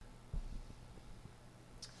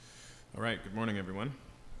All right, good morning, everyone.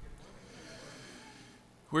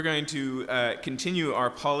 We're going to continue our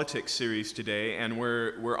politics series today, and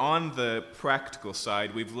we're on the practical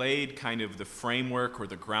side. We've laid kind of the framework or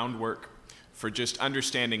the groundwork for just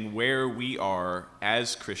understanding where we are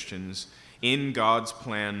as Christians in God's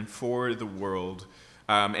plan for the world.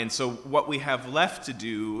 And so what we have left to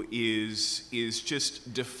do is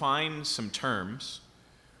just define some terms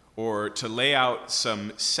or to lay out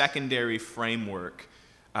some secondary framework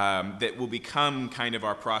that will become kind of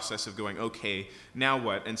our process of going, okay, now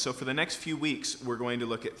what? And so for the next few weeks, we're going to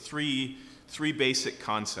look at three basic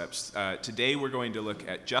concepts. Today, we're going to look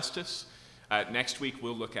at justice. Next week,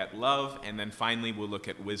 we'll look at love. And then finally, we'll look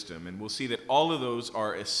at wisdom. And we'll see that all of those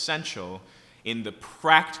are essential in the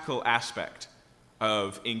practical aspect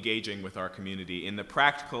of engaging with our community, in the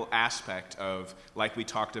practical aspect of, like we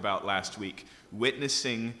talked about last week,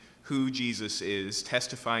 witnessing who Jesus is,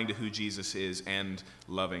 testifying to who Jesus is, and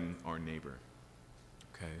loving our neighbor.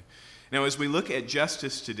 Okay. Now, as we look at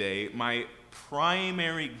justice today, my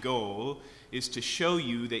primary goal is to show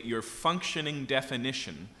you that your functioning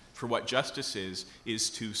definition for what justice is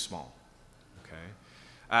too small. Okay.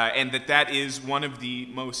 And that is one of the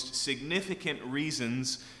most significant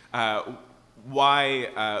reasons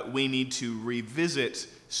why we need to revisit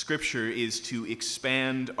Scripture is to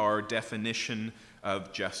expand our definition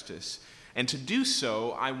of justice. And to do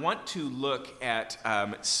so, I want to look at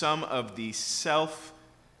some of the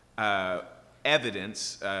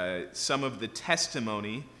self-evidence, some of the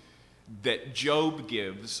testimony that Job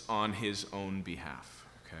gives on his own behalf.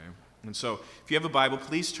 Okay? And so, if you have a Bible,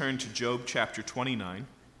 please turn to Job chapter 29.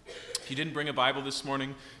 If you didn't bring a Bible this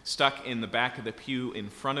morning, stuck in the back of the pew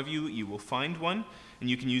in front of you, you will find one.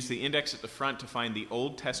 And you can use the index at the front to find the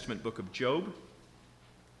Old Testament book of Job.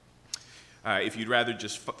 If you'd rather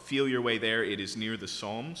just feel your way there, it is near the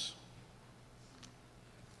Psalms.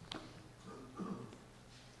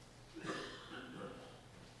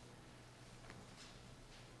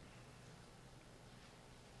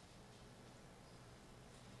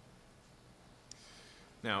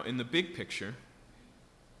 Now, in the big picture,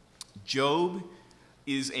 Job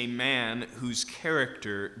is a man whose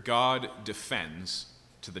character God defends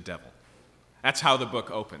to the devil. That's how the book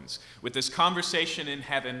opens, with this conversation in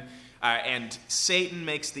heaven, and Satan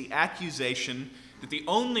makes the accusation that the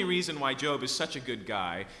only reason why Job is such a good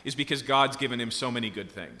guy is because God's given him so many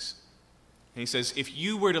good things. And he says, if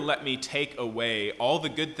you were to let me take away all the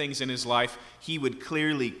good things in his life, he would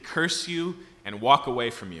clearly curse you and walk away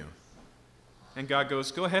from you. And God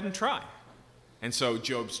goes, go ahead and try. And so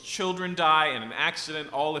Job's children die in an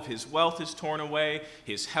accident, all of his wealth is torn away,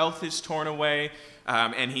 his health is torn away,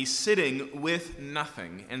 and he's sitting with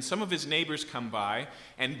nothing. And some of his neighbors come by,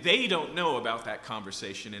 and they don't know about that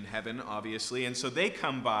conversation in heaven, obviously, and so they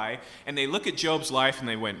come by, and they look at Job's life, and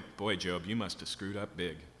they went, boy, Job, you must have screwed up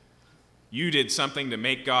big. You did something to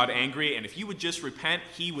make God angry, and if you would just repent,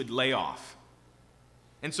 he would lay off.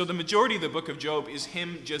 And so the majority of the book of Job is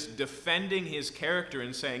him just defending his character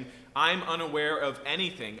and saying, I'm unaware of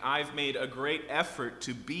anything. I've made a great effort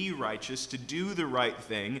to be righteous, to do the right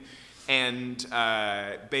thing. And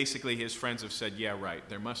basically his friends have said, yeah, right,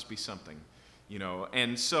 there must be something.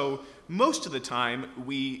 And so most of the time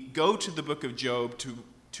we go to the book of Job to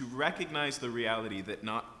recognize the reality that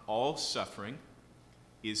not all suffering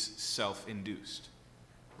is self-induced.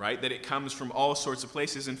 Right? That it comes from all sorts of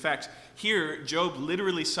places. In fact, here, Job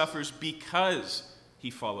literally suffers because he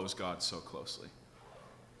follows God so closely.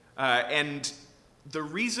 And the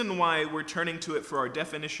reason why we're turning to it for our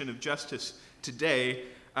definition of justice today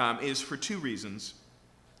is for two reasons.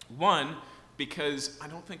 One, because I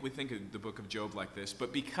don't think we think of the book of Job like this,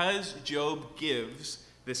 but because Job gives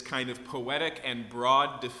this kind of poetic and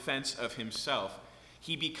broad defense of himself,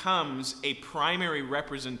 he becomes a primary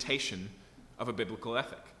representation of a biblical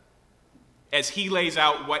ethic. As he lays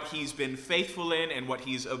out what he's been faithful in and what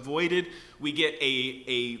he's avoided, we get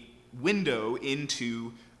a window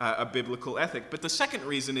into a biblical ethic. But the second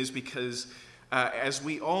reason is because, as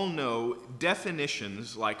we all know,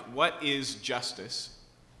 definitions like what is justice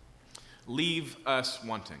leave us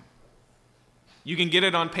wanting. You can get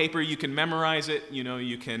it on paper, you can memorize it,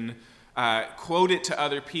 you can quote it to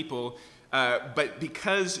other people, but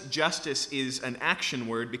because justice is an action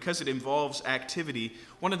word, because it involves activity,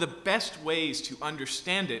 one of the best ways to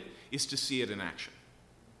understand it is to see it in action.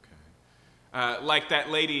 Okay. Like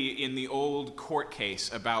that lady in the old court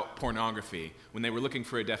case about pornography, when they were looking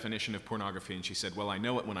for a definition of pornography, and she said, well, I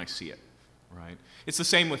know it when I see it. Right? It's the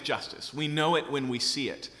same with justice. We know it when we see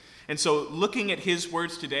it. And so looking at his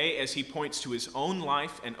words today as he points to his own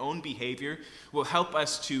life and own behavior will help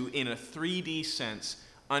us to, in a 3D sense,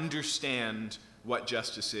 understand what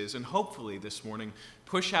justice is, and hopefully this morning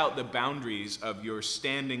push out the boundaries of your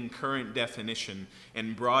standing current definition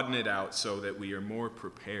and broaden it out so that we are more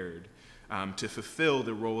prepared to fulfill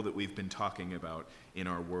the role that we've been talking about in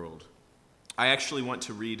our world. I actually want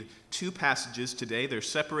to read two passages today. They're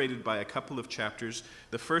separated by a couple of chapters.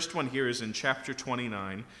 The first one here is in chapter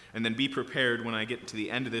 29, and then be prepared when I get to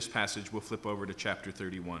the end of this passage, we'll flip over to chapter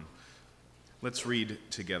 31. Let's read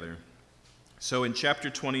together. So in chapter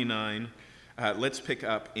 29, let's pick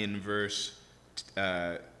up in verse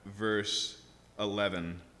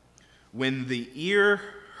 11. When the ear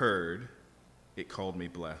heard, it called me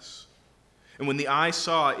blessed. And when the eye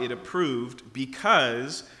saw, it approved,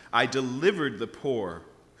 because I delivered the poor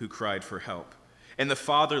who cried for help, and the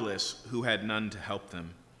fatherless who had none to help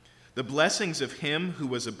them. The blessings of him who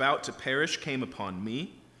was about to perish came upon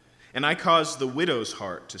me, and I caused the widow's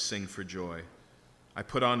heart to sing for joy. I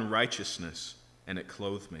put on righteousness, and it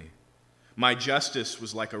clothed me. My justice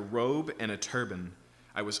was like a robe and a turban.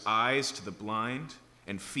 I was eyes to the blind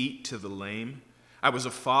and feet to the lame. I was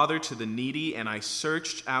a father to the needy, and I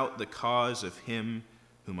searched out the cause of him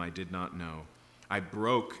whom I did not know. I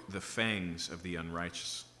broke the fangs of the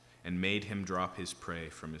unrighteous and made him drop his prey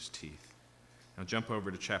from his teeth. Now jump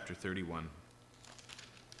over to chapter 31,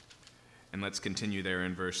 and let's continue there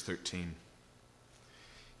in verse 13.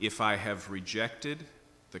 If I have rejected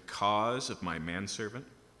the cause of my manservant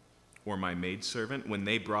or my maidservant when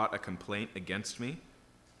they brought a complaint against me,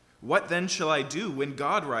 what then shall I do when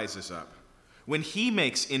God rises up? When he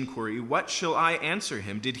makes inquiry, what shall I answer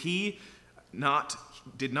him? Did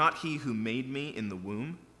not he who made me in the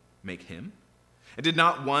womb make him? And did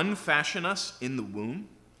not one fashion us in the womb?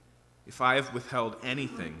 If I have withheld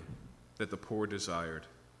anything that the poor desired,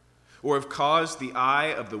 or have caused the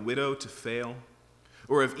eye of the widow to fail,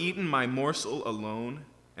 or have eaten my morsel alone,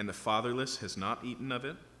 and the fatherless has not eaten of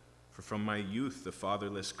it? For from my youth the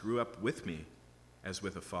fatherless grew up with me as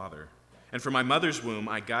with a father. And from my mother's womb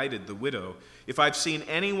I guided the widow. If I've seen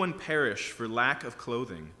anyone perish for lack of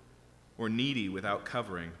clothing, or needy without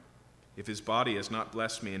covering, if his body has not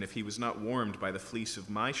blessed me, and if he was not warmed by the fleece of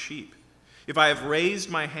my sheep, if I have raised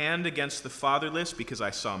my hand against the fatherless because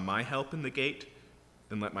I saw my help in the gate,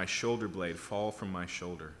 then let my shoulder blade fall from my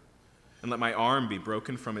shoulder, and let my arm be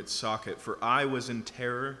broken from its socket, for I was in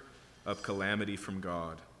terror of calamity from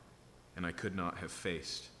God, and I could not have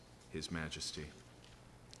faced his majesty.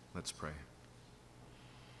 Let's pray.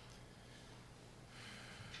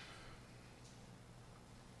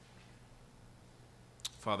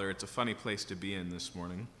 Father, it's a funny place to be in this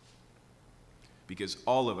morning, because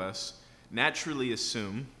all of us naturally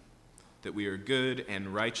assume that we are good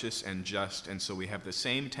and righteous and just, and so we have the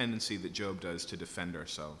same tendency that Job does to defend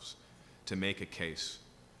ourselves, to make a case.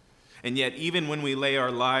 And yet, even when we lay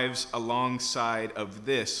our lives alongside of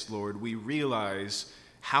this, Lord, we realize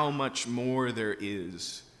how much more there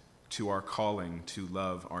is to our calling to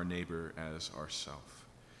love our neighbor as ourself.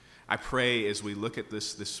 I pray as we look at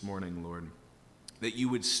this morning, Lord, that you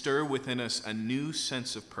would stir within us a new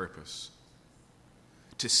sense of purpose,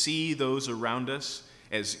 to see those around us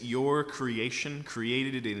as your creation,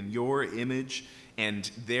 created in your image,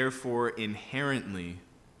 and therefore inherently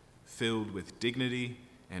filled with dignity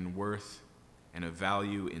and worth and a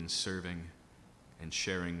value in serving and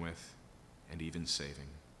sharing with and even saving.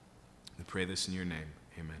 We pray this in your name.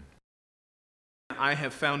 Amen. I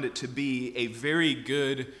have found it to be a very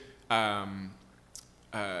good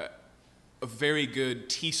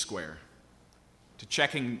T-square to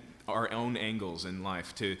checking our own angles in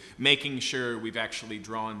life, to making sure we've actually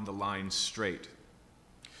drawn the line straight.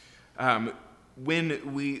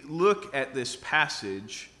 When we look at this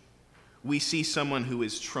passage, we see someone who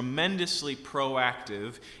is tremendously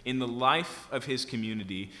proactive in the life of his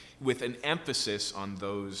community with an emphasis on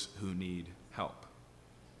those who need help.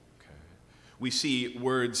 Okay. We see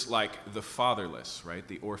words like the fatherless, right,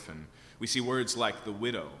 the orphan. We see words like the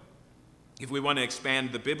widow. If we want to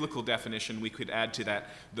expand the biblical definition, we could add to that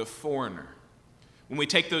the foreigner. When we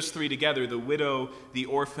take those three together, the widow, the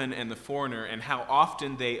orphan, and the foreigner, and how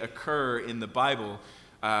often they occur in the Bible,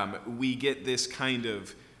 we get this kind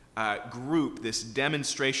of group, this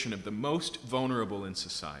demonstration of the most vulnerable in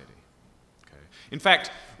society. Okay. In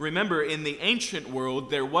fact, remember, in the ancient world,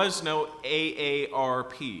 there was no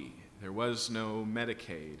AARP. There was no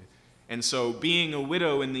Medicaid. And so being a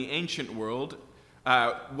widow in the ancient world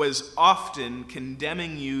was often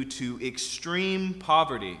condemning you to extreme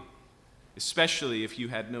poverty, especially if you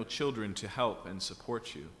had no children to help and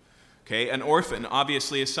support you. Okay, an orphan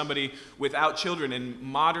obviously is somebody without children, and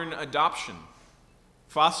modern adoption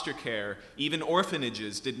Foster care, even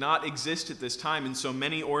orphanages, did not exist at this time, and so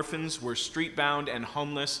many orphans were street-bound and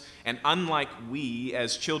homeless, and unlike we,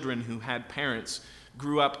 as children who had parents,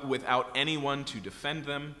 grew up without anyone to defend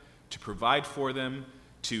them, to provide for them,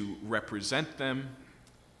 to represent them,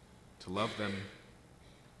 to love them.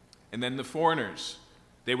 And then the foreigners,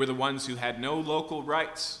 they were the ones who had no local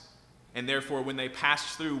rights, and therefore when they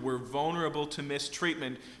passed through were vulnerable to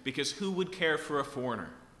mistreatment, because who would care for a foreigner?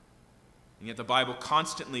 And yet the Bible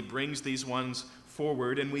constantly brings these ones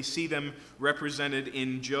forward, and we see them represented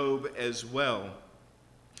in Job as well.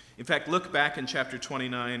 In fact, look back in chapter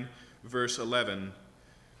 29, verse 11.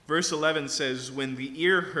 Verse 11 says, "When the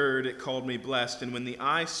ear heard, it called me blessed, and when the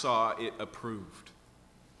eye saw, it approved."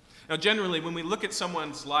 Now, generally, when we look at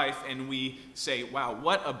someone's life and we say, wow,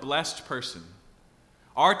 what a blessed person,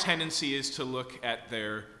 our tendency is to look at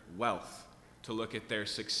their wealth, to look at their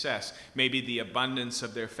success, maybe the abundance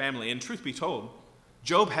of their family. And truth be told,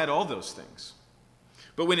 Job had all those things.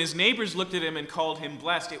 But when his neighbors looked at him and called him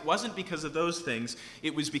blessed, it wasn't because of those things,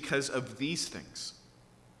 it was because of these things.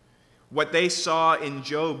 What they saw in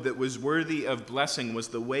Job that was worthy of blessing was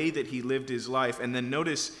the way that he lived his life. And then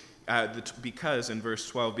notice because in verse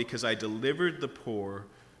 12, because I delivered the poor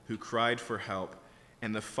who cried for help,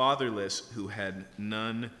 and the fatherless who had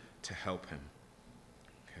none to help him.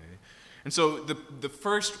 And so the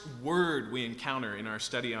first word we encounter in our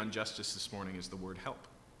study on justice this morning is the word help.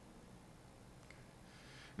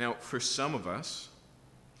 Now, for some of us,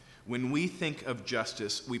 when we think of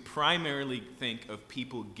justice, we primarily think of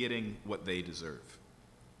people getting what they deserve.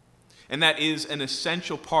 And that is an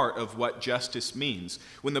essential part of what justice means.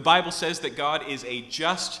 When the Bible says that God is a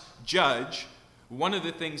just judge, one of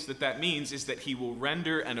the things that means is that he will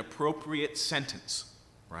render an appropriate sentence,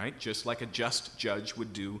 right? Just like a just judge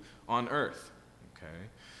would do on earth, okay?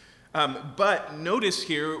 But notice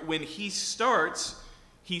here, when he starts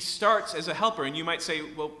as a helper. And you might say,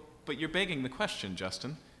 well, but you're begging the question,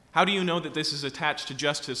 Justin. How do you know that this is attached to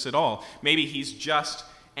justice at all? Maybe he's just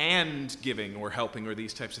and giving or helping or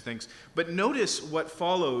these types of things. But notice what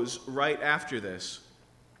follows right after this,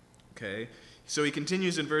 okay? So he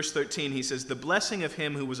continues in verse 13. He says, "The blessing of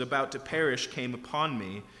him who was about to perish came upon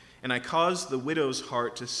me, and I caused the widow's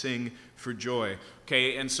heart to sing for joy."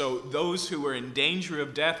 Okay, and so those who were in danger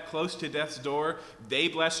of death, close to death's door, they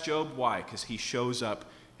bless Job. Why? Because he shows up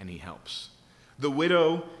and he helps. The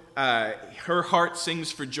widow, her heart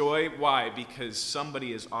sings for joy. Why? Because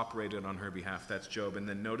somebody has operated on her behalf. That's Job. And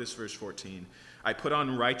then notice verse 14. "I put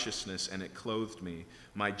on righteousness, and it clothed me.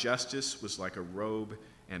 My justice was like a robe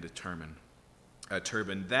and a turban."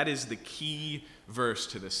 That is the key verse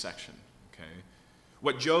to this section. Okay.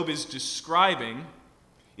 What Job is describing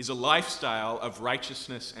is a lifestyle of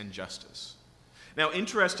righteousness and justice. Now,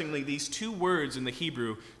 interestingly, these two words in the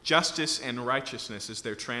Hebrew, justice and righteousness, as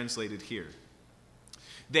they're translated here,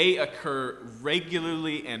 they occur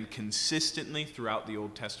regularly and consistently throughout the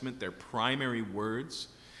Old Testament. They're primary words.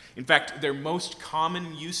 In fact, their most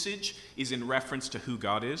common usage is in reference to who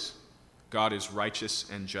God is. God is righteous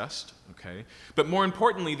and just, okay? But more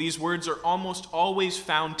importantly, these words are almost always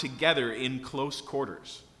found together in close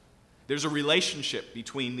quarters. There's a relationship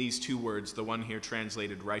between these two words, the one here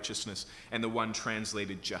translated righteousness and the one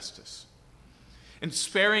translated justice. And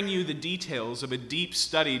sparing you the details of a deep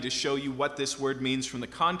study to show you what this word means from the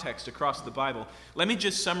context across the Bible, let me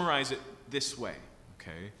just summarize it this way,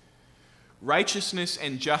 okay? Righteousness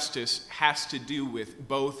and justice has to do with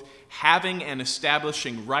both having and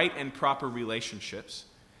establishing right and proper relationships,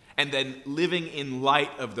 and then living in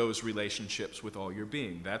light of those relationships with all your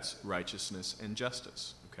being. That's righteousness and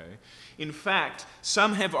justice, okay? In fact,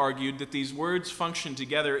 some have argued that these words function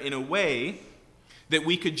together in a way that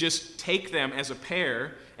we could just take them as a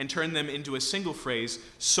pair and turn them into a single phrase,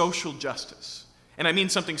 social justice. And I mean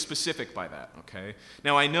something specific by that, okay?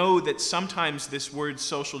 Now, I know that sometimes this word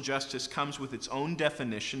social justice comes with its own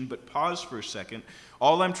definition, but pause for a second.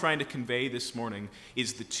 All I'm trying to convey this morning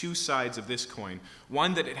is the two sides of this coin.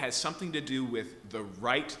 One, that it has something to do with the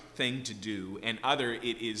right thing to do, and other,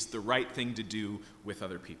 it is the right thing to do with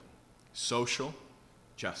other people. Social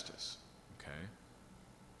justice, okay?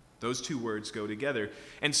 Those two words go together.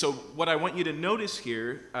 And so what I want you to notice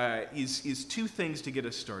here is two things to get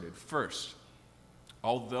us started. First,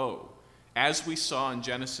 although, as we saw in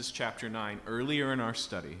Genesis chapter 9 earlier in our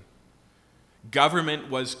study, government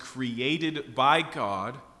was created by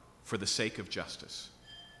God for the sake of justice,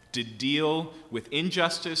 to deal with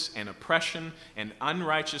injustice and oppression and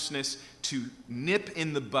unrighteousness, to nip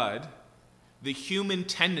in the bud the human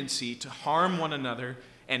tendency to harm one another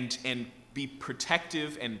and be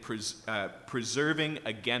protective and preserving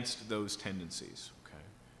against those tendencies. Okay?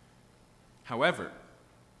 However,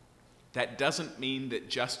 that doesn't mean that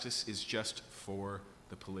justice is just for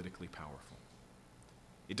the politically powerful.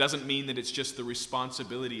 It doesn't mean that it's just the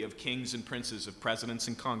responsibility of kings and princes, of presidents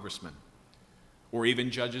and congressmen, or even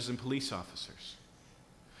judges and police officers.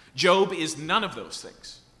 Job is none of those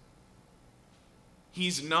things.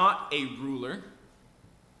 He's not a ruler.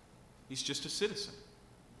 He's just a citizen.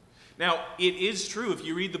 Now, it is true, if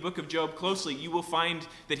you read the book of Job closely, you will find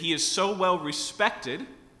that he is so well respected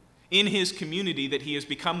in his community that he has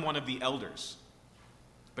become one of the elders.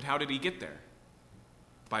 But how did he get there?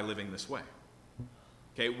 By living this way.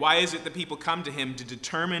 Okay, why is it that people come to him to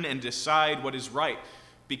determine and decide what is right?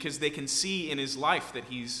 Because they can see in his life that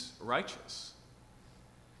he's righteous.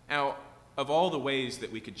 Now, of all the ways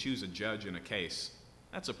that we could choose a judge in a case,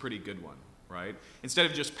 that's a pretty good one, right? Instead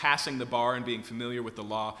of just passing the bar and being familiar with the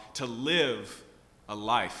law, to live a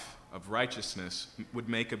life of righteousness would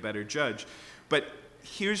make a better judge. But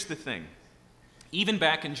here's the thing. Even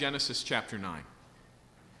back in Genesis chapter 9,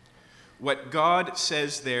 what God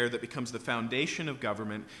says there that becomes the foundation of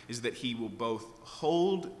government is that he will both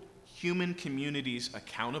hold human communities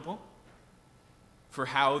accountable for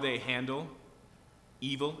how they handle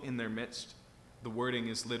evil in their midst. The wording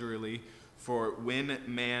is literally, for when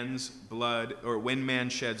man's blood, or when man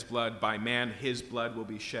sheds blood, by man his blood will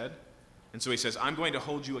be shed. And so he says, I'm going to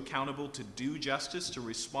hold you accountable to do justice, to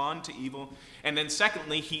respond to evil. And then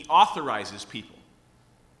secondly, he authorizes people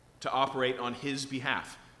to operate on his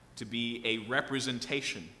behalf, to be a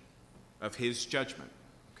representation of his judgment.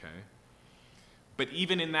 Okay? But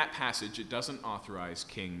even in that passage, it doesn't authorize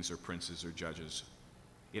kings or princes or judges.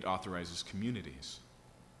 It authorizes communities.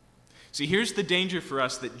 See, here's the danger for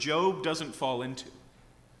us that Job doesn't fall into.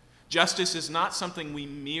 Justice is not something we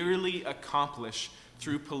merely accomplish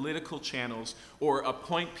through political channels or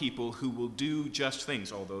appoint people who will do just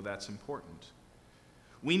things, although that's important.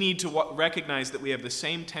 We need to recognize that we have the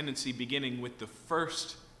same tendency beginning with the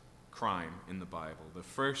first crime in the Bible, the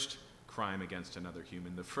first crime against another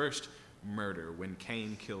human, the first murder when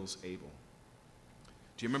Cain kills Abel.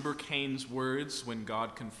 Do you remember Cain's words when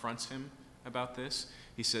God confronts him about this?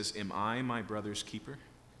 He says, "Am I my brother's keeper?"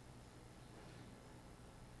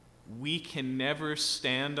 We can never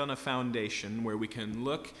stand on a foundation where we can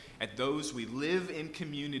look at those we live in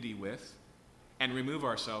community with and remove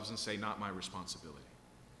ourselves and say, not my responsibility.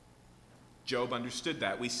 Job understood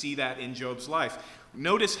that. We see that in Job's life.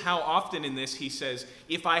 Notice how often in this he says,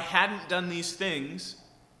 if I hadn't done these things,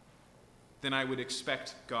 then I would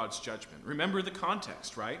expect God's judgment. Remember the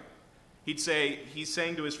context, right? He's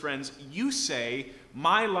saying to his friends, you say,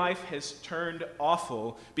 my life has turned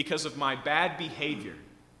awful because of my bad behavior.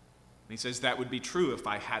 And he says that would be true if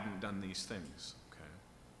I hadn't done these things.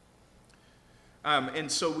 Okay.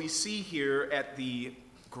 And so we see here at the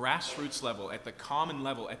grassroots level, at the common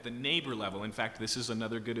level, at the neighbor level. In fact, this is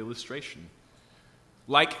another good illustration.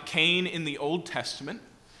 Like Cain in the Old Testament,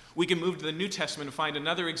 we can move to the New Testament and find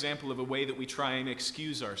another example of a way that we try and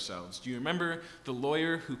excuse ourselves. Do you remember the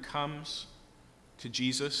lawyer who comes to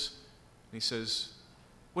Jesus and he says,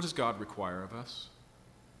 what does God require of us?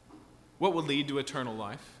 What will lead to eternal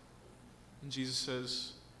life? And Jesus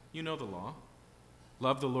says, you know the law.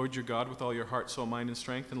 Love the Lord your God with all your heart, soul, mind, and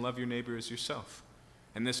strength, and love your neighbor as yourself.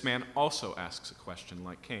 And this man also asks a question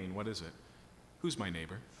like Cain. What is it? Who's my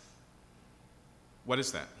neighbor? What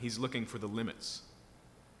is that? He's looking for the limits.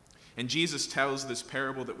 And Jesus tells this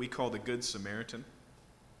parable that we call the Good Samaritan.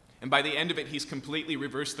 And by the end of it, he's completely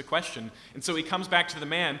reversed the question. And so he comes back to the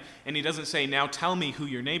man, and he doesn't say, now tell me who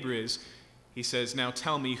your neighbor is. He says, now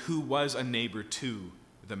tell me who was a neighbor to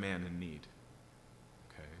the man in need.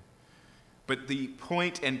 Okay. But the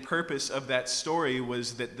point and purpose of that story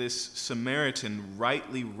was that this Samaritan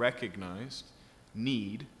rightly recognized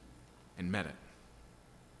need and met it.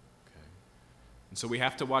 Okay. And so we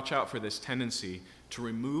have to watch out for this tendency to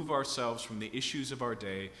remove ourselves from the issues of our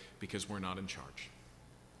day because we're not in charge.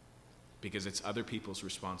 Because it's other people's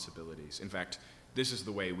responsibilities. In fact, this is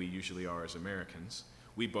the way we usually are as Americans.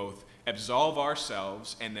 We both absolve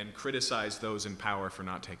ourselves and then criticize those in power for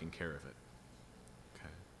not taking care of it.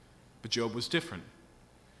 Okay. But Job was different.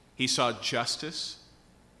 He saw justice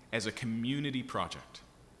as a community project.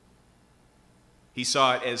 He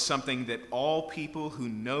saw it as something that all people who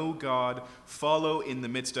know God follow in the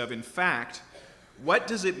midst of. In fact, what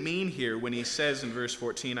does it mean here when he says in verse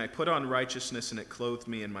 14, I put on righteousness and it clothed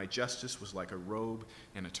me, and my justice was like a robe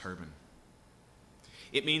and a turban?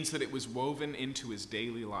 It means that it was woven into his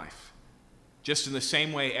daily life. Just in the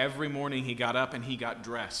same way every morning he got up and he got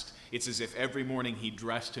dressed, it's as if every morning he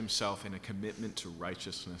dressed himself in a commitment to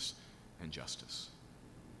righteousness and justice.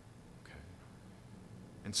 Okay.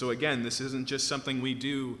 And so again, this isn't just something we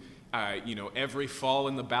do every fall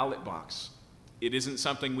in the ballot box. It isn't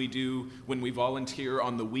something we do when we volunteer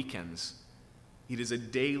on the weekends. It is a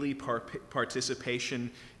daily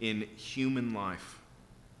participation in human life.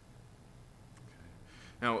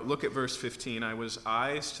 Now, look at verse 15. I was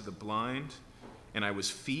eyes to the blind, and I was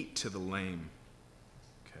feet to the lame.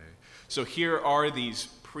 Okay. So here are these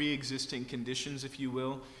pre-existing conditions, if you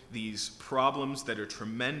will, these problems that are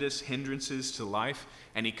tremendous hindrances to life,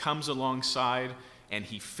 and he comes alongside and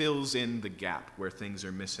he fills in the gap where things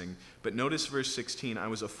are missing. But notice verse 16, I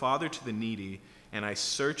was a father to the needy, and I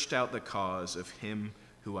searched out the cause of him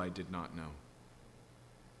who I did not know.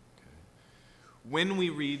 When we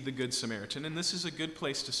read the Good Samaritan, and this is a good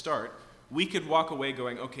place to start, we could walk away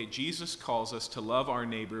going, okay, Jesus calls us to love our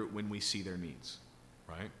neighbor when we see their needs,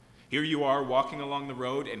 right? Here you are walking along the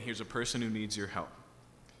road, and here's a person who needs your help.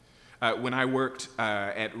 When I worked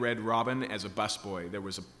at Red Robin as a busboy, there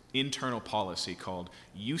was an internal policy called,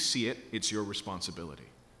 you see it, it's your responsibility,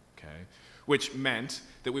 okay? Which meant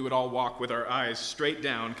that we would all walk with our eyes straight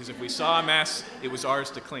down, because if we saw a mess, it was ours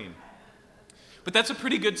to clean. But that's a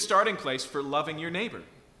pretty good starting place for loving your neighbor.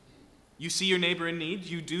 You see your neighbor in need,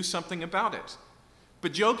 you do something about it.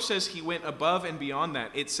 But Job says he went above and beyond that.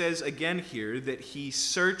 It says again here that he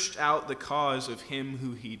searched out the cause of him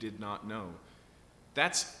who he did not know.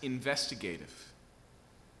 That's investigative.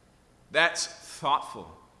 That's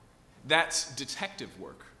thoughtful. That's detective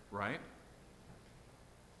work, right?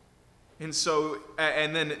 And so,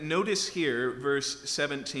 and then notice here, verse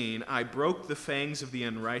 17, I broke the fangs of the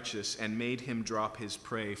unrighteous and made him drop his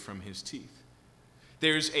prey from his teeth.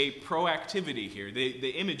 There's a proactivity here. The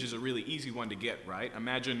image is a really easy one to get, right?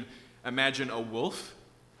 Imagine a wolf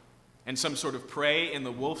and some sort of prey in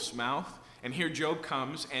the wolf's mouth, and here Job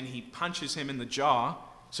comes and he punches him in the jaw,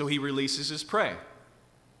 so he releases his prey.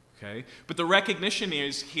 Okay? But the recognition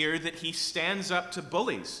is here that he stands up to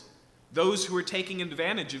bullies, those who are taking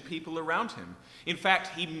advantage of people around him. In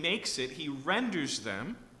fact, he renders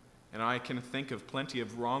them, and I can think of plenty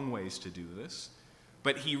of wrong ways to do this,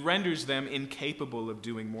 but he renders them incapable of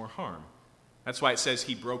doing more harm. That's why it says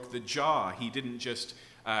he broke the jaw. He didn't just,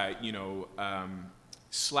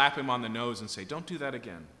 slap him on the nose and say, don't do that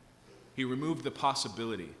again. He removed the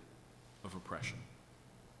possibility of oppression.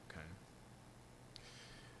 Okay?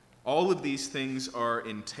 All of these things are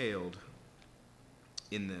entailed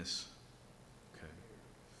in this. Okay.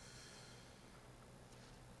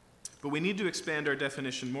 But we need to expand our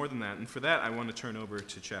definition more than that, and for that I want to turn over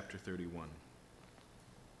to chapter 31.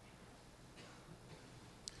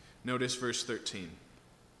 Notice verse 13.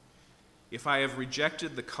 If I have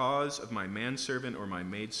rejected the cause of my manservant or my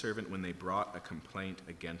maidservant when they brought a complaint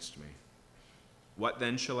against me, what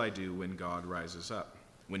then shall I do when God rises up?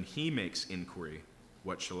 When he makes inquiry,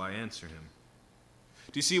 what shall I answer him?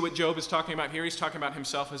 Do you see what Job is talking about here? He's talking about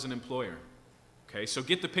himself as an employer. Okay, so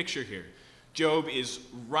get the picture here. Job is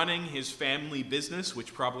running his family business,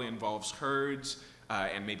 which probably involves herds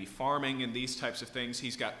and maybe farming and these types of things.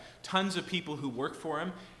 He's got tons of people who work for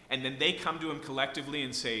him, and then they come to him collectively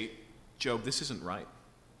and say, Job, this isn't right.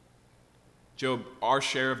 Job, our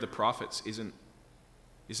share of the profits isn't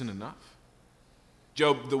enough.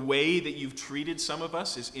 Job, the way that you've treated some of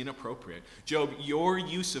us is inappropriate. Job, your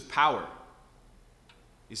use of power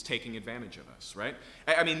is taking advantage of us, right?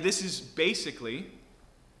 I mean, this is basically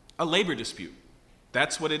a labor dispute.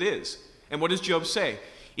 That's what it is. And what does Job say?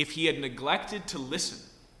 If he had neglected to listen,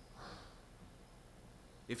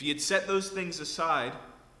 if he had set those things aside,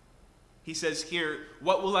 he says here,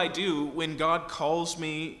 what will I do when God calls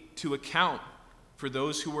me to account for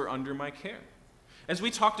those who are under my care? As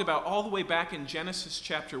we talked about all the way back in Genesis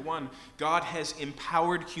chapter 1, God has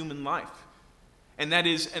empowered human life. And that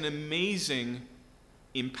is an amazing,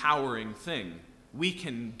 empowering thing. We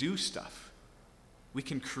can do stuff. We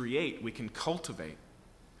can create. We can cultivate.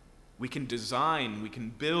 We can design. We can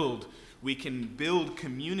build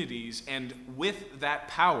communities. And with that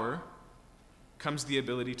power comes the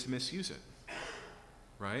ability to misuse it,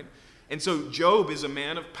 right? And so Job is a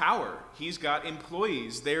man of power. He's got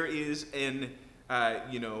employees. There is an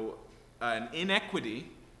inequity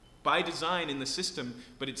by design in the system,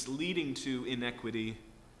 but it's leading to inequity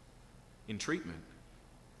in treatment.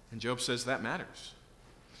 And Job says that matters.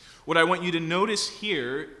 What I want you to notice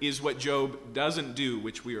here is what Job doesn't do,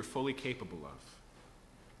 which we are fully capable of,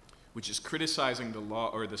 which is criticizing the law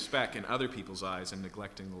or the speck in other people's eyes and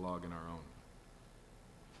neglecting the log in our own.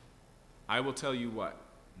 I will tell you what,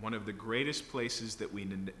 one of the greatest places that we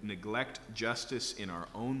neglect justice in our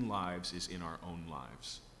own lives is in our own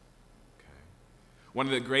lives. Okay? One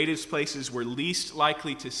of the greatest places we're least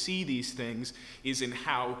likely to see these things is in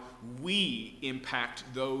how we impact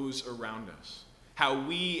those around us, how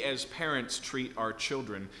we as parents treat our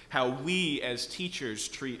children, how we as teachers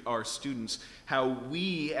treat our students, how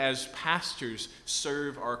we as pastors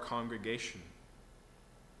serve our congregation.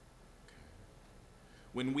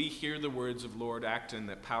 When we hear the words of Lord Acton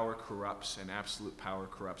that power corrupts and absolute power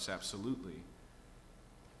corrupts absolutely,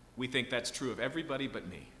 we think that's true of everybody but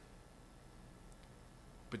me.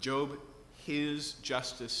 But Job, his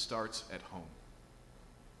justice starts at home.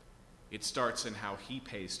 It starts in how he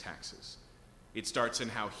pays taxes. It starts in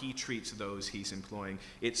how he treats those he's employing.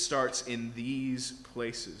 It starts in these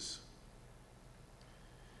places.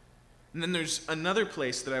 And then there's another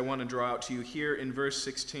place that I want to draw out to you here in verse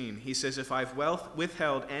 16. He says, if I've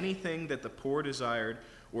withheld anything that the poor desired,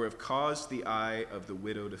 or have caused the eye of the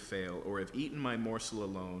widow to fail, or have eaten my morsel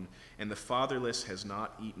alone, and the fatherless has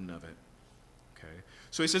not eaten of it. Okay.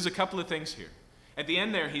 So he says a couple of things here. At the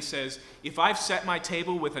end there, he says, if I've set my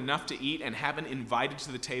table with enough to eat and haven't invited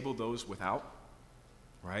to the table those without,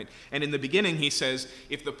 right? And in the beginning, he says,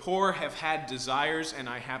 if the poor have had desires and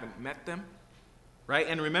I haven't met them, right?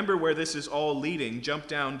 And remember where this is all leading. Jump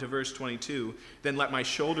down to verse 22. Then let my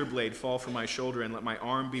shoulder blade fall from my shoulder and let my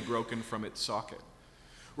arm be broken from its socket.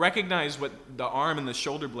 Recognize what the arm and the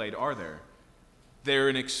shoulder blade are there. They're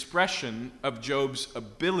an expression of Job's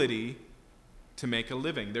ability to make a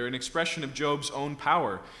living. They're an expression of Job's own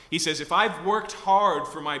power. He says, if I've worked hard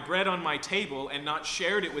for my bread on my table and not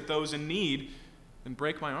shared it with those in need, then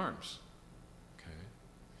break my arms. Okay.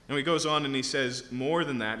 And he goes on and he says more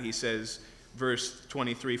than that. He says, verse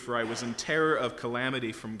 23, for I was in terror of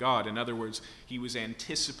calamity from God. In other words, he was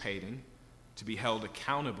anticipating to be held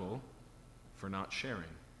accountable for not sharing.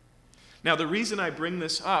 Now, the reason I bring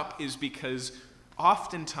this up is because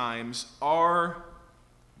oftentimes our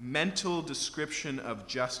mental description of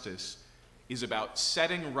justice is about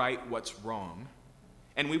setting right what's wrong.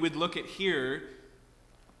 And we would look at here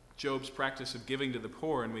Job's practice of giving to the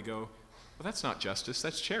poor, and we go, well, that's not justice,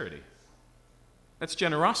 that's charity. That's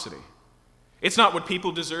generosity. It's not what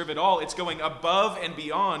people deserve at all. It's going above and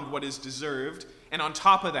beyond what is deserved, and on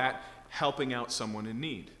top of that, helping out someone in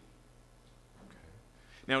need. Okay.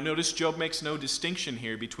 Now, notice Job makes no distinction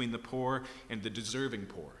here between the poor and the deserving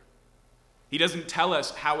poor. He doesn't tell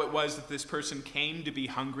us how it was that this person came to be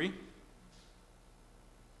hungry.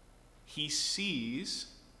 He sees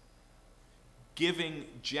giving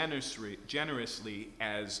generously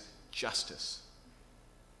as justice,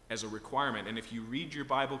 as a requirement. And if you read your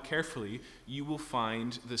Bible carefully, you will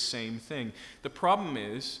find the same thing. The problem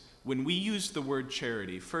is, when we use the word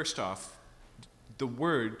charity, first off, the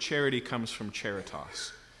word charity comes from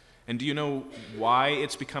charitas. And do you know why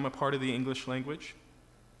it's become a part of the English language?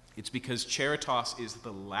 It's because charitas is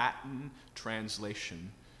the Latin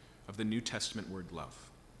translation of the New Testament word love.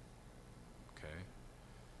 Okay?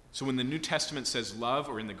 So when the New Testament says love,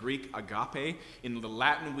 or in the Greek agape, in the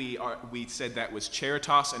Latin we said that was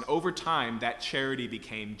charitas, and over time that charity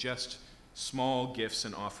became just small gifts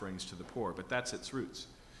and offerings to the poor, but that's its roots.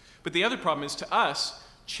 But the other problem is, to us,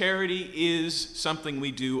 charity is something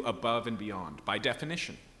we do above and beyond, by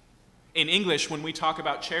definition. In English, when we talk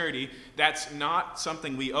about charity, that's not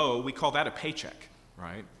something we owe. We call that a paycheck,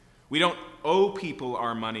 right? We don't owe people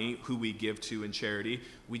our money who we give to in charity.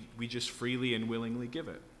 We just freely and willingly give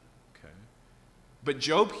it. Okay. But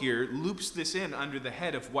Job here loops this in under the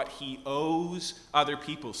head of what he owes other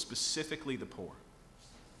people, specifically the poor.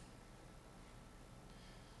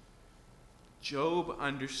 Job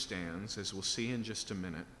understands, as we'll see in just a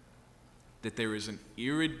minute, that there is an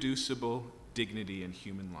irreducible dignity in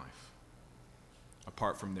human life,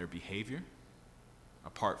 apart from their behavior,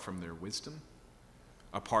 apart from their wisdom,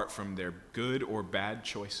 apart from their good or bad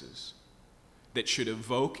choices, that should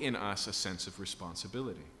evoke in us a sense of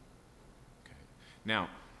responsibility. Okay. Now,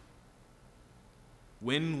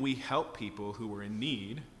 when we help people who are in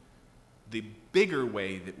need, the bigger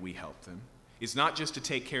way that we help them is not just to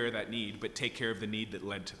take care of that need, but take care of the need that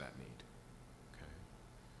led to that need.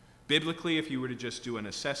 Biblically, if you were to just do an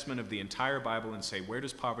assessment of the entire Bible and say, where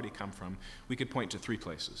does poverty come from? We could point to three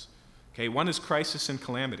places. Okay, one is crisis and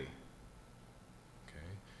calamity. Okay,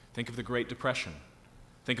 think of the Great Depression.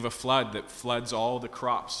 Think of a flood that floods all the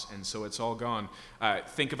crops, and so it's all gone.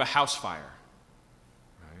 Think of a house fire.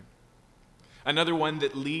 Right? Another one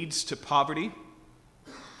that leads to poverty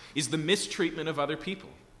is the mistreatment of other people.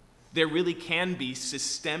 There really can be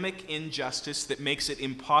systemic injustice that makes it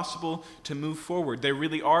impossible to move forward. There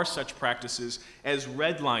really are such practices as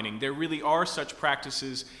redlining. There really are such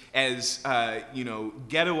practices as,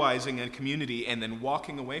 ghettoizing a community and then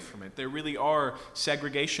walking away from it. There really are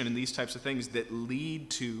segregation and these types of things that lead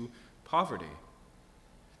to poverty.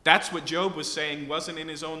 That's what Job was saying wasn't in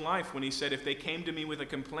his own life when he said, if they came to me with a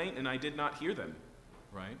complaint and I did not hear them,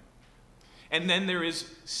 right? And then there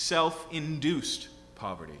is self-induced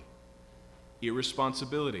poverty,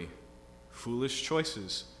 irresponsibility, foolish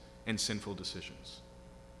choices, and sinful decisions.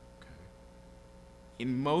 Okay.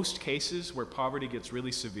 In most cases where poverty gets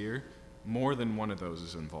really severe, more than one of those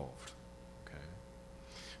is involved. Okay.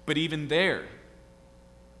 But even there,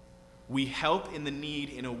 we help in the need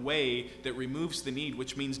in a way that removes the need,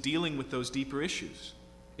 which means dealing with those deeper issues.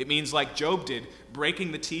 It means, like Job did,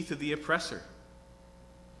 breaking the teeth of the oppressor.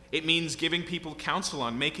 It means giving people counsel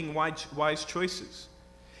on making wise choices.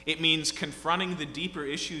 It means confronting the deeper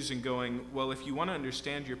issues and going, well, if you want to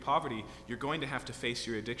understand your poverty, you're going to have to face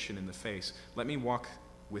your addiction in the face. Let me walk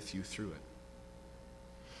with you through it.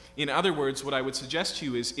 In other words, what I would suggest to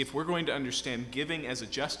you is if we're going to understand giving as a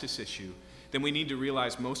justice issue, then we need to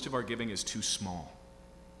realize most of our giving is too small.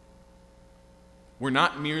 We're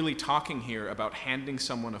not merely talking here about handing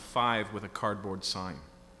someone a 5 with a cardboard sign.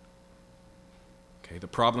 Okay, the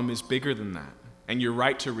problem is bigger than that. And you're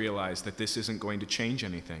right to realize that this isn't going to change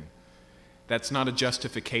anything. That's not a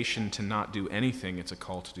justification to not do anything, it's a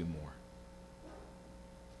call to do more.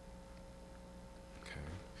 Okay.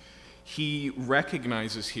 He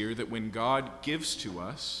recognizes here that when God gives to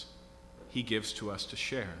us, he gives to us to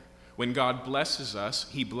share. When God blesses us,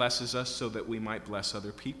 he blesses us so that we might bless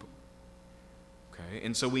other people. Okay?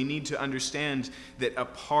 And so we need to understand that a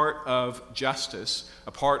part of justice,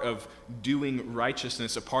 a part of doing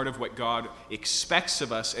righteousness, a part of what God expects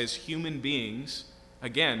of us as human beings,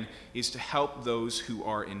 again, is to help those who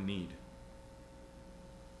are in need.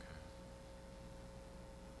 Okay.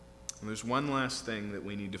 And there's one last thing that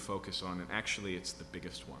we need to focus on, and actually it's the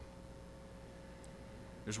biggest one.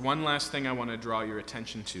 There's one last thing I want to draw your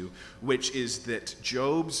attention to, which is that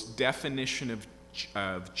Job's definition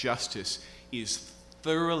of justice is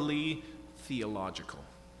thoroughly theological.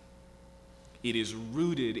 It is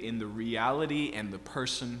rooted in the reality and the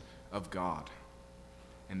person of God.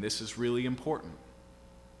 And this is really important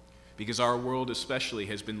because our world especially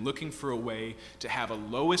has been looking for a way to have a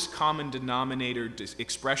lowest common denominator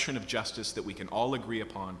expression of justice that we can all agree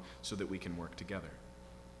upon so that we can work together.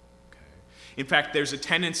 In fact, there's a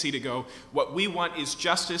tendency to go, what we want is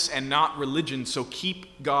justice and not religion, so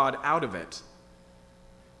keep God out of it.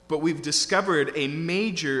 But we've discovered a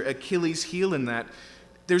major Achilles heel in that.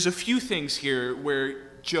 There's a few things here where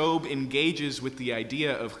Job engages with the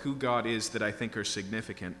idea of who God is that I think are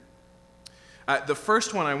significant. The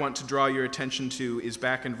first one I want to draw your attention to is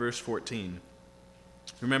back in verse 14.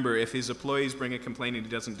 Remember, if his employees bring a complaint and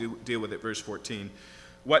he doesn't deal with it, verse 14.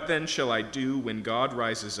 What then shall I do when God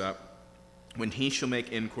rises up? When he shall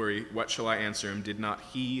make inquiry, what shall I answer him? Did not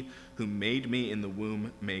he who made me in the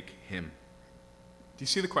womb make him? Do you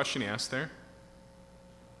see the question he asked there?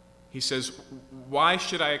 He says, why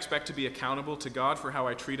should I expect to be accountable to God for how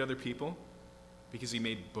I treat other people? Because he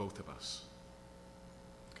made both of us.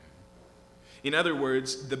 Okay. In other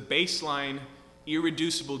words, the baseline,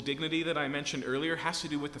 irreducible dignity that I mentioned earlier has to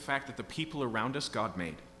do with the fact that the people around us God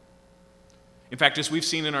made. In fact, as we've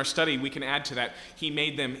seen in our study, we can add to that, he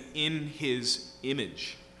made them in his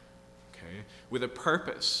image, okay, with a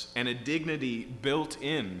purpose and a dignity built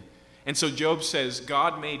in. And so Job says,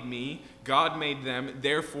 God made me, God made them,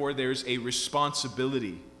 therefore there's a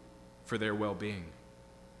responsibility for their well-being.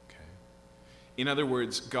 Okay. In other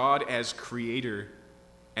words, God as creator,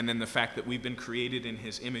 and then the fact that we've been created in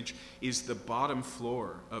his image, is the bottom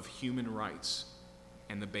floor of human rights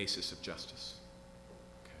and the basis of justice.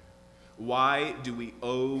 Why do we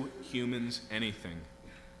owe humans anything?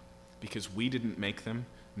 Because we didn't make them,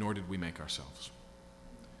 nor did we make ourselves.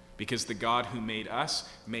 Because the God who made us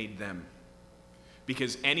made them.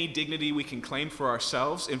 Because any dignity we can claim for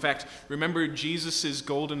ourselves, in fact, remember Jesus'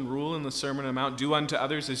 golden rule in the Sermon on the Mount, do unto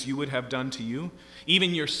others as you would have done to you.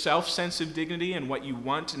 Even your self-sense of dignity and what you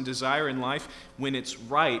want and desire in life, when it's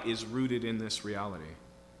right, is rooted in this reality.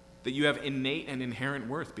 That you have innate and inherent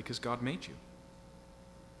worth because God made you.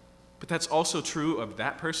 But that's also true of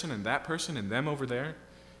that person and them over there,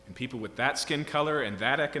 and people with that skin color and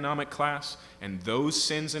that economic class and those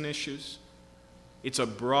sins and issues. It's a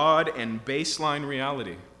broad and baseline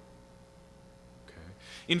reality. Okay.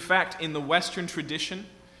 In fact, in the Western tradition,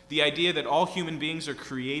 the idea that all human beings are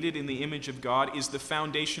created in the image of God is the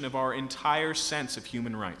foundation of our entire sense of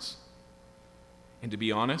human rights. And to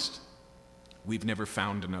be honest, we've never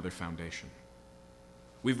found another foundation.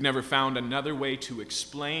 We've never found another way to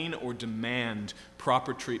explain or demand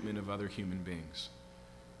proper treatment of other human beings.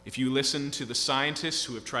 If you listen to the scientists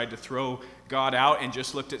who have tried to throw God out and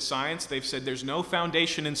just looked at science, they've said there's no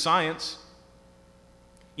foundation in science.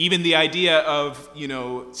 Even the idea of,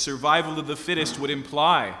 survival of the fittest would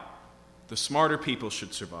imply the smarter people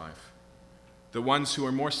should survive. The ones who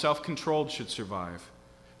are more self-controlled should survive.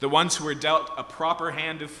 The ones who are dealt a proper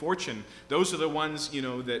hand of fortune, those are the ones,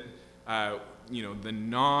 that, the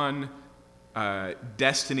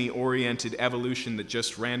non-destiny-oriented evolution that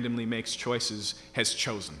just randomly makes choices has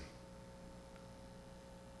chosen.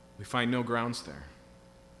 We find no grounds there.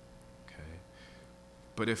 Okay?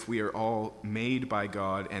 But if we are all made by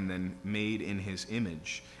God and then made in his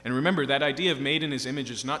image, and remember, that idea of made in his image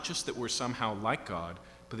is not just that we're somehow like God,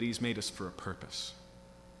 but that he's made us for a purpose.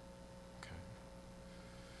 Okay?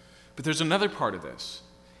 But there's another part of this,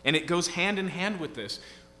 and it goes hand in hand with this.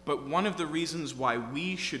 But one of the reasons why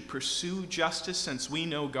we should pursue justice, since we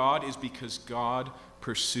know God, is because God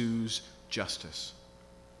pursues justice.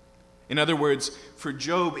 In other words, for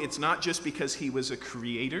Job, it's not just because he was a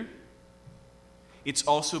creator, it's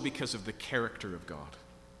also because of the character of God.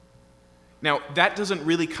 Now, that doesn't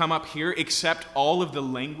really come up here, except all of the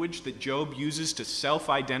language that Job uses to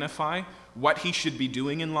self-identify what he should be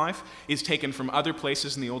doing in life is taken from other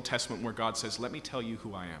places in the Old Testament where God says, "Let me tell you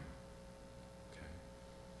who I am." Okay.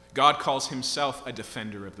 God calls himself a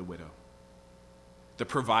defender of the widow, the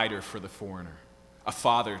provider for the foreigner, a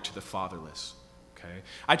father to the fatherless. Okay.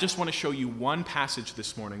 I just want to show you one passage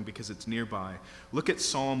this morning because it's nearby. Look at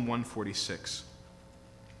Psalm 146.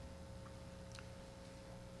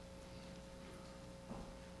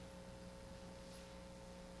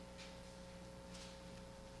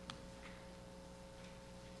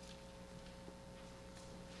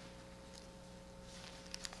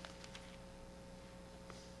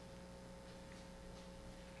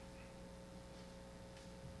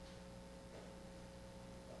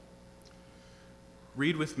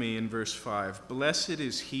 Read with me in verse 5. "Blessed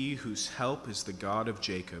is he whose help is the God of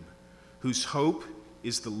Jacob, whose hope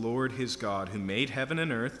is the Lord his God, who made heaven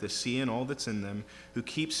and earth, the sea and all that's in them, who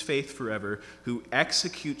keeps faith forever, who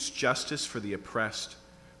executes justice for the oppressed,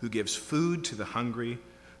 who gives food to the hungry.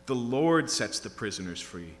 The Lord sets the prisoners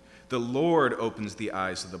free. The Lord opens the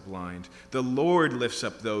eyes of the blind. The Lord lifts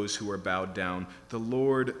up those who are bowed down. The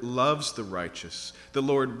Lord loves the righteous. The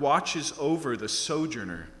Lord watches over the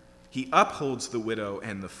sojourner. He upholds the widow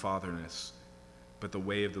and the fatherless, but the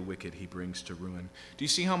way of the wicked he brings to ruin." Do you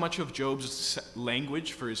see how much of Job's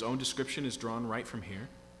language for his own description is drawn right from here?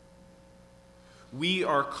 We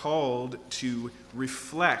are called to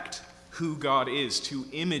reflect who God is, to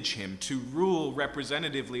image him, to rule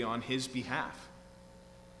representatively on his behalf.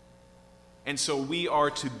 And so we are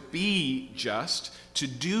to be just, to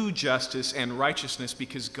do justice and righteousness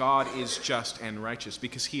because God is just and righteous,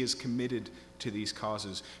 because he is committed to these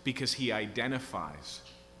causes, because he identifies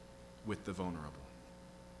with the vulnerable.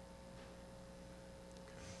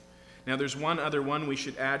 Now there's one other one we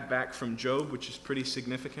should add back from Job, which is pretty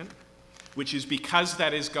significant, which is because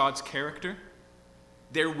that is God's character,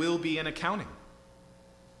 there will be an accounting.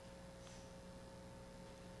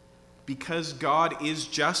 Because God is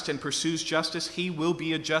just and pursues justice, he will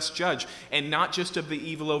be a just judge, and not just of the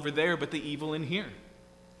evil over there, but the evil in here.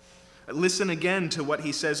 Listen again to what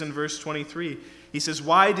he says in verse 23. He says,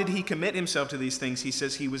 "Why did he commit himself to these things?" He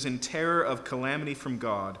says he was in terror of calamity from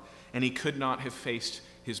God, and he could not have faced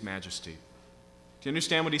his majesty. Do you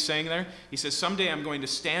understand what he's saying there? He says, someday I'm going to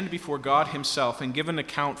stand before God himself and give an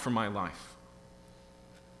account for my life.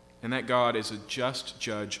 And that God is a just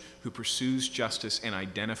judge who pursues justice and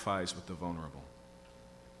identifies with the vulnerable.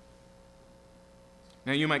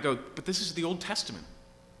 Now you might go, but this is the Old Testament.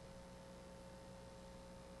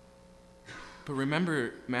 But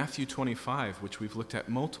remember Matthew 25, which we've looked at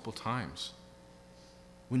multiple times.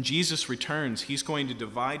 When Jesus returns, he's going to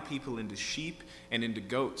divide people into sheep and into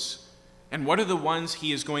goats. And what are the ones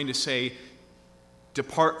he is going to say,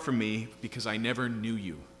 "Depart from me, because I never knew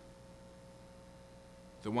you"?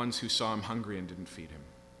 The ones who saw him hungry and didn't feed him.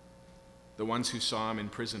 The ones who saw him in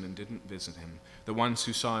prison and didn't visit him. The ones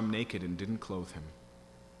who saw him naked and didn't clothe him.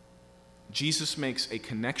 Jesus makes a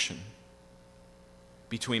connection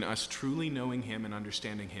between us truly knowing him and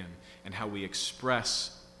understanding him and how we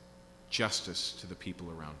express justice to the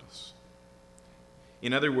people around us.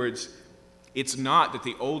 In other words, it's not that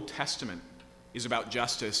the Old Testament is about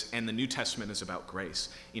justice and the New Testament is about grace.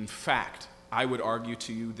 In fact, I would argue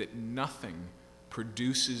to you that nothing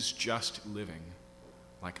produces just living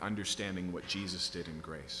like understanding what Jesus did in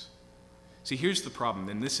grace. See, here's the problem,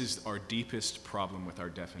 and this is our deepest problem with our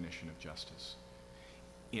definition of justice.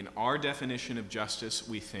 In our definition of justice,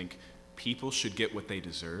 we think people should get what they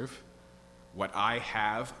deserve. What I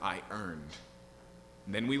have, I earned.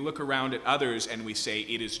 And then we look around at others and we say,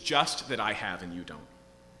 it is just that I have and you don't.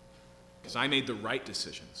 Because I made the right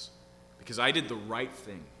decisions. Because I did the right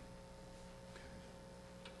thing.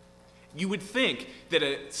 You would think that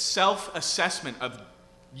a self-assessment of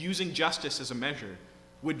using justice as a measure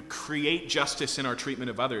would create justice in our treatment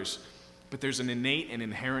of others. But there's an innate and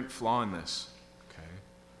inherent flaw in this. Okay?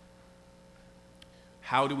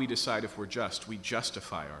 How do we decide if we're just? We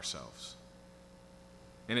justify ourselves.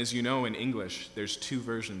 And as you know, in English, there's two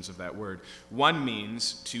versions of that word. One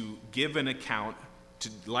means to give an account, to,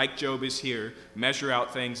 like Job is here, measure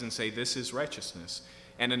out things and say, this is righteousness.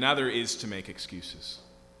 And another is to make excuses,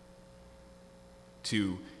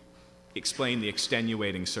 to explain the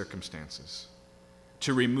extenuating circumstances,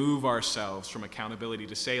 to remove ourselves from accountability,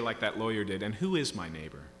 to say like that lawyer did, and who is my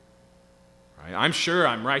neighbor? Right? I'm sure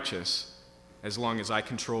I'm righteous as long as I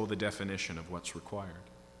control the definition of what's required.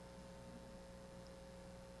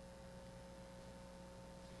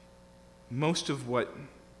 Most of what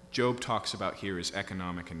Job talks about here is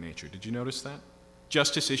economic in nature. Did you notice that?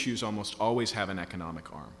 Justice issues almost always have an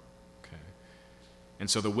economic arm. Okay? And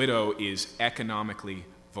so the widow is economically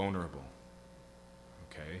vulnerable.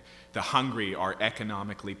 Okay? The hungry are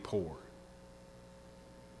economically poor.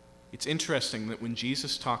 It's interesting that when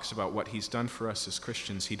Jesus talks about what he's done for us as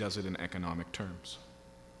Christians, he does it in economic terms.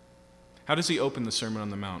 How does he open the Sermon on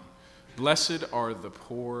the Mount? Blessed are the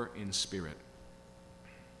poor in spirit.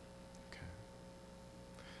 Okay.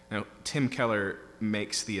 Now, Tim Keller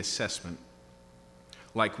makes the assessment,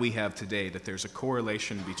 like we have today, that there's a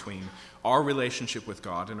correlation between our relationship with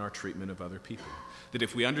God and our treatment of other people. That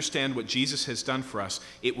if we understand what Jesus has done for us,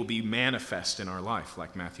 it will be manifest in our life,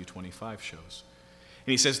 like Matthew 25 shows.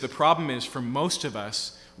 And he says the problem is, for most of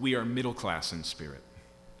us, we are middle class in spirit.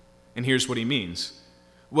 And here's what he means.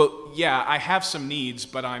 Well, yeah, I have some needs,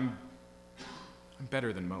 but I'm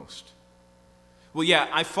better than most. Well, yeah,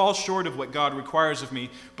 I fall short of what God requires of me,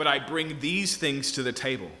 but I bring these things to the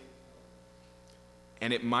table.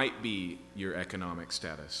 And it might be your economic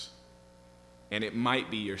status. And it might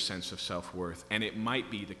be your sense of self-worth. And it might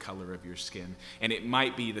be the color of your skin. And it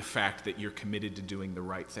might be the fact that you're committed to doing the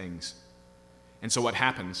right things. And so what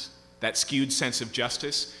happens? That skewed sense of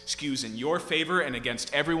justice skews in your favor and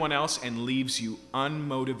against everyone else and leaves you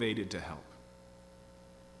unmotivated to help.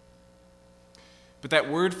 But that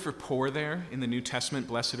word for poor there in the New Testament,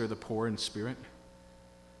 blessed are the poor in spirit,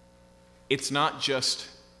 it's not just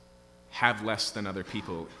have less than other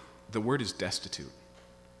people. The word is destitute.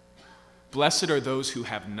 Blessed are those who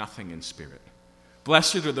have nothing in spirit.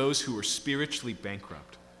 Blessed are those who are spiritually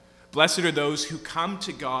bankrupt. Blessed are those who come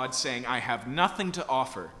to God saying, I have nothing to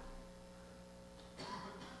offer.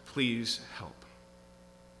 Please help.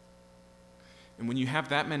 And when you have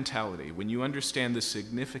that mentality, when you understand the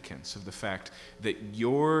significance of the fact that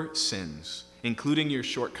your sins, including your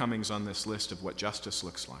shortcomings on this list of what justice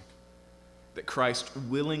looks like, that Christ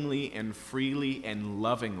willingly and freely and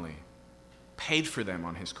lovingly paid for them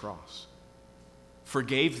on his cross,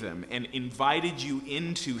 forgave them, and invited you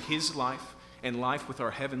into his life and life with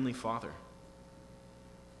our Heavenly Father.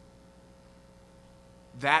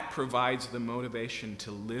 That provides the motivation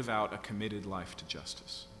to live out a committed life to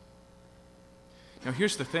justice. Now,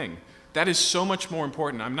 here's the thing. That is so much more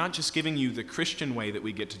important. I'm not just giving you the Christian way that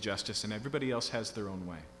we get to justice, and everybody else has their own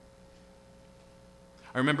way.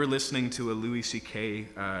 I remember listening to a Louis C.K.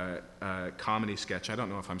 Comedy sketch. I don't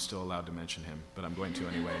know if I'm still allowed to mention him, but I'm going to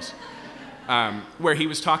anyways. Where he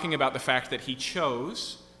was talking about the fact that he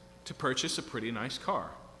chose to purchase a pretty nice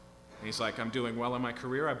car. And he's like, I'm doing well in my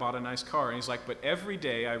career, I bought a nice car. And he's like, but every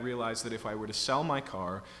day I realized that if I were to sell my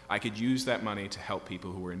car, I could use that money to help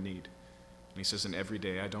people who were in need. And he says, and every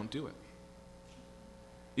day I don't do it.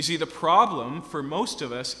 You see, the problem for most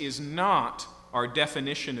of us is not our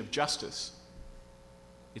definition of justice.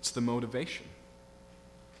 It's the motivation.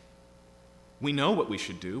 We know what we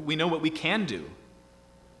should do. We know what we can do.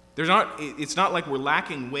 It's not like we're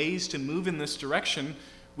lacking ways to move in this direction.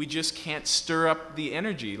 We just can't stir up the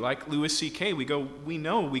energy. Like Louis C.K., we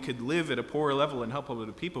know we could live at a poorer level and help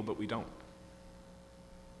other people, but we don't.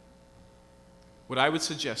 What I would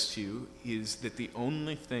suggest to you is that the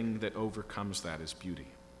only thing that overcomes that is beauty.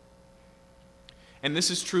 And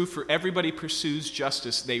this is true for everybody who pursues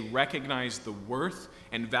justice. They recognize the worth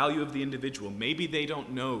and value of the individual. Maybe they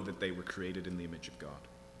don't know that they were created in the image of God.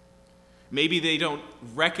 Maybe they don't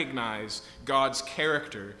recognize God's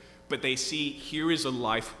character, but they see here is a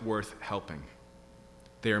life worth helping.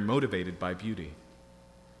 They are motivated by beauty.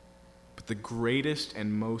 But the greatest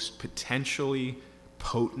and most potentially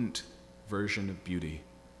potent version of beauty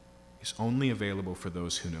is only available for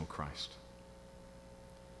those who know Christ.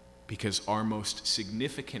 Because our most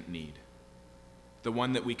significant need, the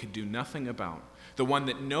one that we could do nothing about, the one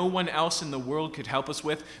that no one else in the world could help us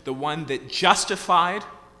with, the one that justified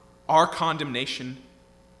our condemnation,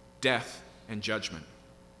 death, and judgment,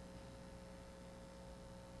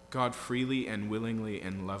 God freely and willingly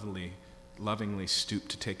and lovingly stooped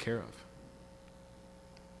to take care of.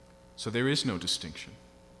 So there is no distinction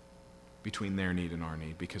between their need and our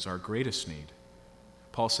need, because our greatest need,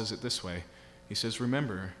 Paul says it this way, he says,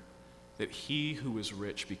 remember that he who was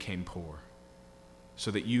rich became poor,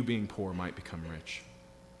 so that you being poor might become rich.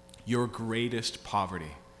 Your greatest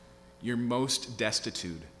poverty, your most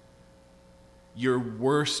destitute, your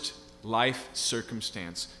worst life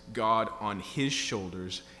circumstance, God on his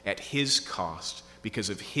shoulders at his cost, because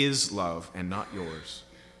of his love and not yours,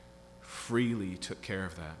 freely took care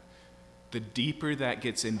of that. The deeper that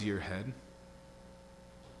gets into your head,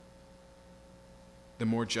 the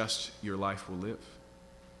more just your life will live.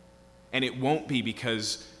 And it won't be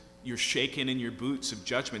because you're shaken in your boots of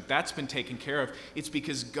judgment. That's been taken care of. It's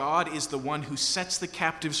because God is the one who sets the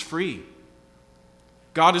captives free.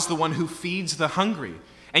 God is the one who feeds the hungry.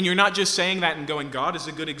 And you're not just saying that and going, God is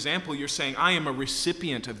a good example. You're saying, I am a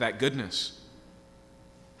recipient of that goodness.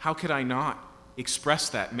 How could I not express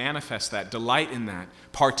that, manifest that, delight in that,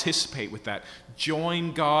 participate with that,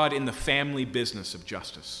 join God in the family business of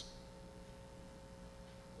justice?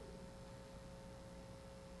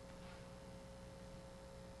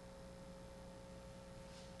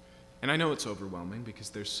 And I know it's overwhelming because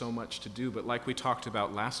there's so much to do, but like we talked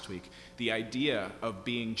about last week, the idea of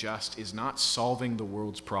being just is not solving the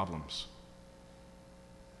world's problems.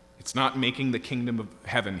 It's not making the kingdom of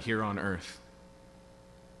heaven here on earth.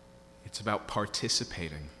 It's about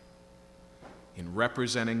participating in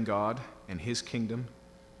representing God and his kingdom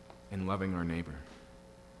and loving our neighbor.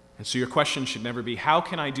 And so your question should never be, how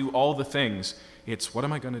can I do all the things? It's, what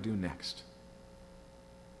am I going to do next?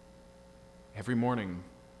 Every morning,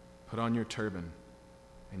 put on your turban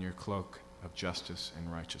and your cloak of justice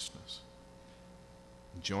and righteousness.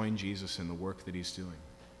 Join Jesus in the work that he's doing,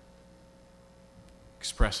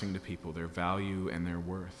 expressing to people their value and their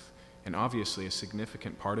worth. And obviously, a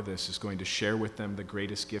significant part of this is going to share with them the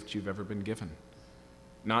greatest gift you've ever been given.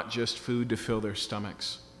 Not just food to fill their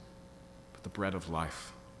stomachs, but the bread of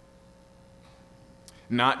life.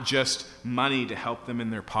 Not just money to help them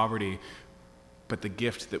in their poverty, but the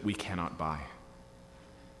gift that we cannot buy.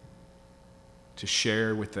 To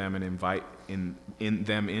share with them and invite in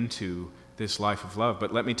them into this life of love.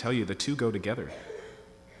 But let me tell you, the two go together.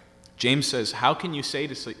 James says, how can you say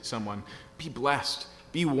to someone, be blessed,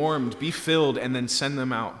 be warmed, be filled, and then send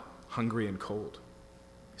them out hungry and cold?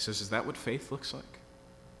 He says, is that what faith looks like?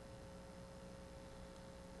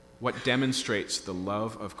 What demonstrates the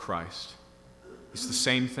love of Christ is the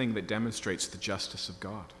same thing that demonstrates the justice of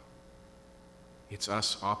God. It's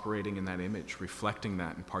us operating in that image, reflecting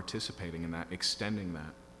that and participating in that, extending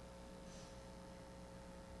that.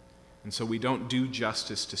 And so we don't do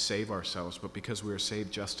justice to save ourselves, but because we are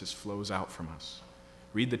saved, justice flows out from us.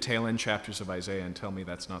 Read the tail end chapters of Isaiah and tell me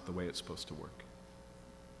that's not the way it's supposed to work.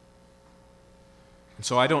 And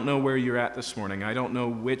so I don't know where you're at this morning. I don't know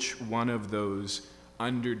which one of those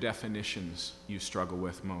under definitions you struggle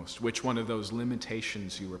with most, which one of those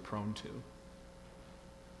limitations you are prone to.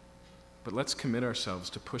 But let's commit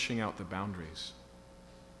ourselves to pushing out the boundaries,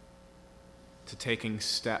 to taking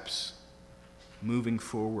steps, moving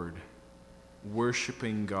forward,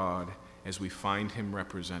 worshiping God as we find him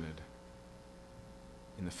represented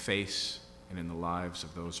in the face and in the lives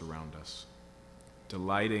of those around us,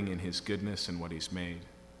 delighting in his goodness and what he's made,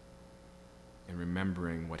 and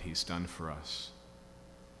remembering what he's done for us.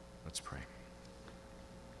 Let's pray.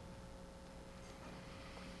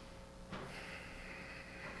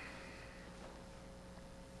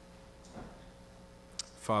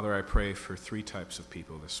 Father, I pray for three types of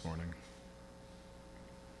people this morning.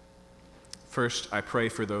 First, I pray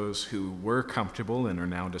for those who were comfortable and are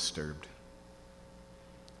now disturbed,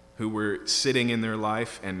 who were sitting in their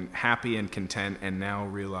life and happy and content and now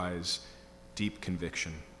realize deep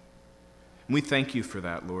conviction. And we thank you for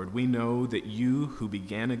that, Lord. We know that you who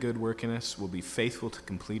began a good work in us will be faithful to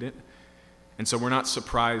complete it. And so we're not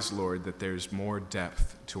surprised, Lord, that there's more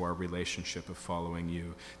depth to our relationship of following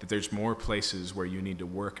you, that there's more places where you need to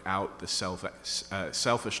work out the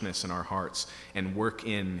selfishness in our hearts and work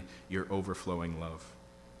in your overflowing love.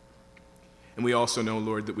 And we also know,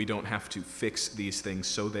 Lord, that we don't have to fix these things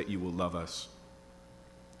so that you will love us.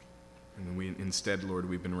 And instead, Lord,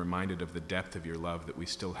 we've been reminded of the depth of your love that we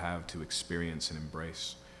still have to experience and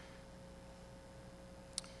embrace.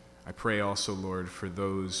 I pray also, Lord, for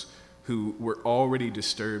those who were already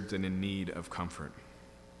disturbed and in need of comfort.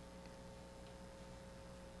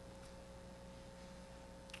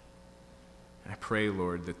 I pray,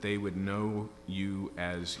 Lord, that they would know you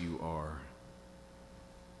as you are,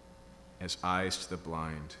 as eyes to the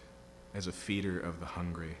blind, as a feeder of the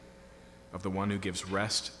hungry, of the one who gives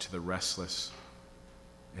rest to the restless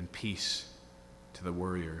and peace to the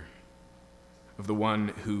worrier, of the one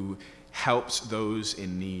who helps those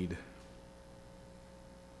in need.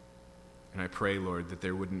 And I pray, Lord, that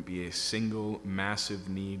there wouldn't be a single massive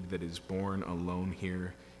need that is born alone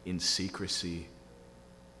here in secrecy,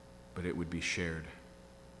 but it would be shared.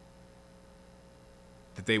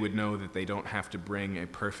 That they would know that they don't have to bring a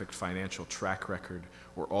perfect financial track record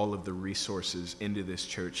or all of the resources into this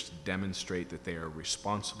church to demonstrate that they are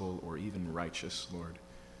responsible or even righteous, Lord.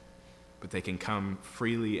 But they can come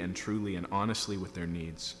freely and truly and honestly with their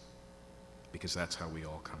needs, because that's how we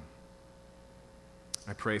all come.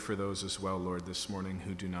 I pray for those as well, Lord, this morning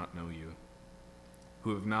who do not know you,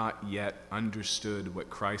 who have not yet understood what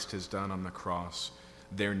Christ has done on the cross,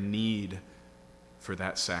 their need for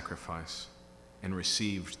that sacrifice, and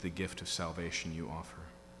received the gift of salvation you offer.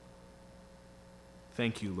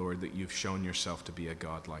 Thank you, Lord, that you've shown yourself to be a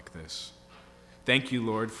God like this. Thank you,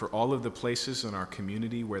 Lord, for all of the places in our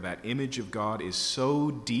community where that image of God is so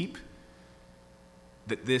deep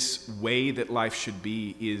that this way that life should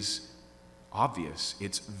be is obvious,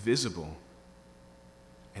 it's visible.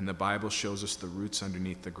 And the Bible shows us the roots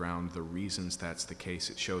underneath the ground, the reasons that's the case.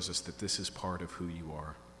 It shows us that this is part of who you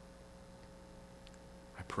are.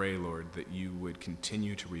 I pray, Lord, that you would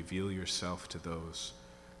continue to reveal yourself to those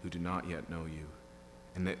who do not yet know you,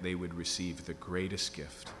 and that they would receive the greatest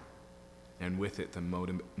gift, and with it the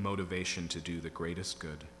motivation to do the greatest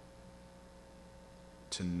good,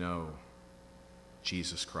 to know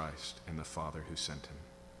Jesus Christ and the Father who sent him.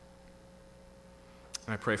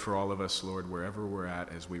 And I pray for all of us, Lord, wherever we're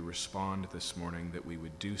at, as we respond this morning, that we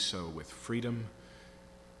would do so with freedom,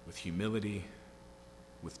 with humility,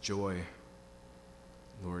 with joy,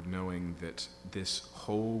 Lord, knowing that this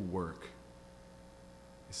whole work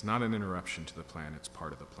is not an interruption to the plan, it's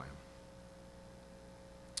part of the plan.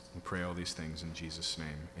 We pray all these things in Jesus'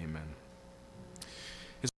 name. Amen.